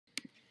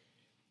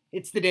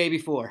It's the day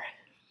before.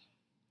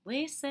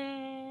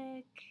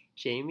 LASIK.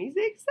 Jamie's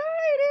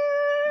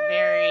excited.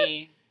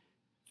 Very.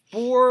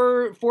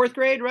 Fourth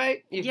grade,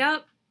 right?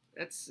 Yep.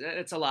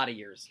 That's a lot of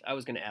years. I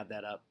was going to add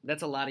that up.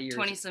 That's a lot of years.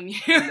 20-some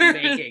years. In the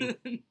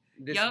making.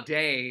 This Yep.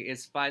 day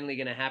is finally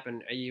going to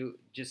happen. Are you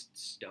just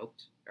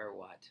stoked or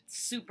what?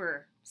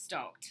 Super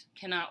stoked.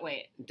 Cannot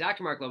wait.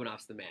 Dr. Mark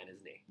Lobanoff's the man,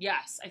 isn't he?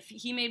 Yes.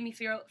 He made me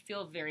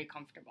feel very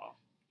comfortable.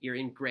 You're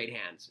in great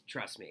hands.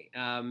 Trust me.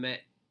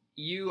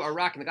 You are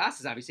rocking the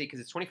glasses, obviously, because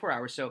it's 24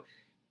 hours. So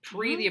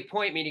pre the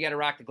appointment, you got to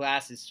rock the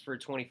glasses for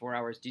 24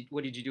 hours.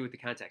 What did you do with the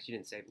contacts? You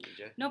didn't save them, did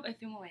you? Nope, I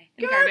threw them away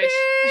in the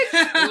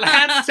garbage.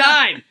 Last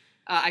time.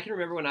 I can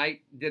remember when I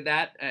did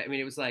that. I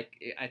mean, it was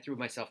like I threw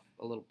myself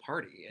a little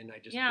party, and I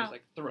just was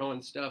like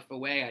throwing stuff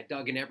away. I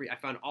dug in I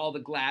found all the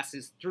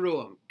glasses, threw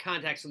them.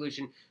 Contact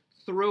solution,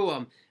 threw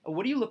them.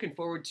 What are you looking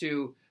forward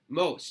to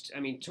most? I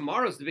mean,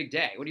 tomorrow's the big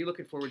day. What are you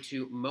looking forward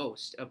to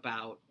most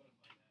about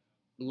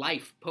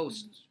life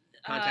post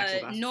contacts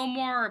and glasses? No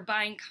more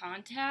buying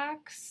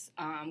contacts.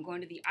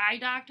 Going to the eye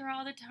doctor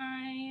all the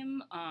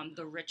time.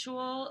 The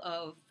ritual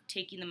of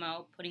taking them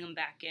out, putting them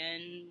back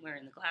in,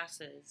 wearing the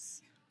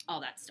glasses. All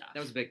that stuff.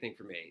 That was a big thing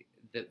for me.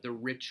 The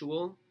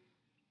ritual.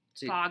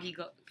 Foggy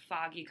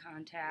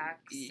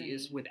contacts.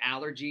 Is with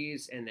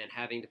allergies and then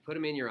having to put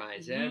them in your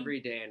eyes every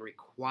day and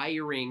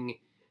requiring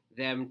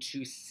them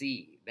to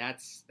see.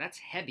 That's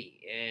heavy.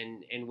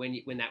 And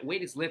when that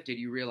weight is lifted,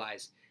 you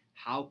realize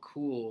how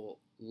cool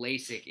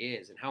LASIK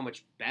is and how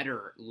much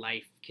better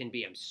life can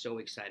be. I'm so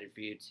excited for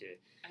you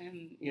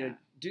to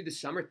do the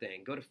summer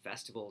thing, go to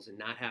festivals and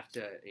not have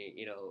to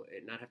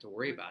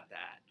worry about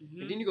that.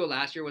 And didn't you go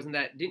last year? Wasn't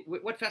that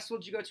what festival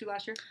did you go to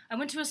last year? I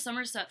went to a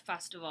Somerset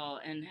festival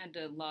and had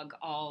to lug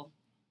all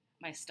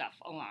my stuff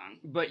along.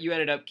 But you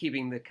ended up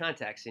keeping the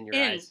contacts in your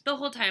eyes the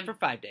whole time for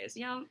 5 days.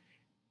 Yeah.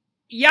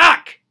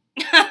 Yuck!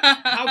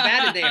 How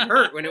bad did they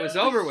hurt when it was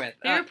over with?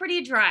 They were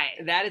pretty dry.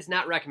 That is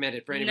not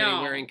recommended for anybody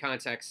wearing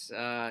contacts.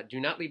 Do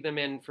not leave them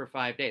in for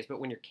 5 days. But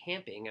when you're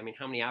camping, I mean,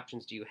 how many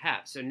options do you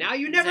have? So now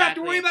you never have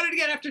to worry about it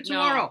again after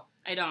tomorrow. No,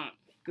 I don't.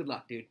 Good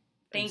luck, dude.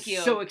 Thank you.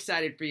 So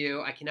excited for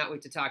you. I cannot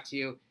wait to talk to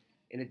you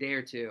in a day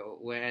or two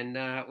when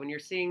you're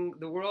seeing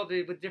the world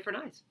with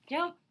different eyes.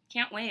 Yep.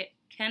 Can't wait.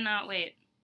 Cannot wait.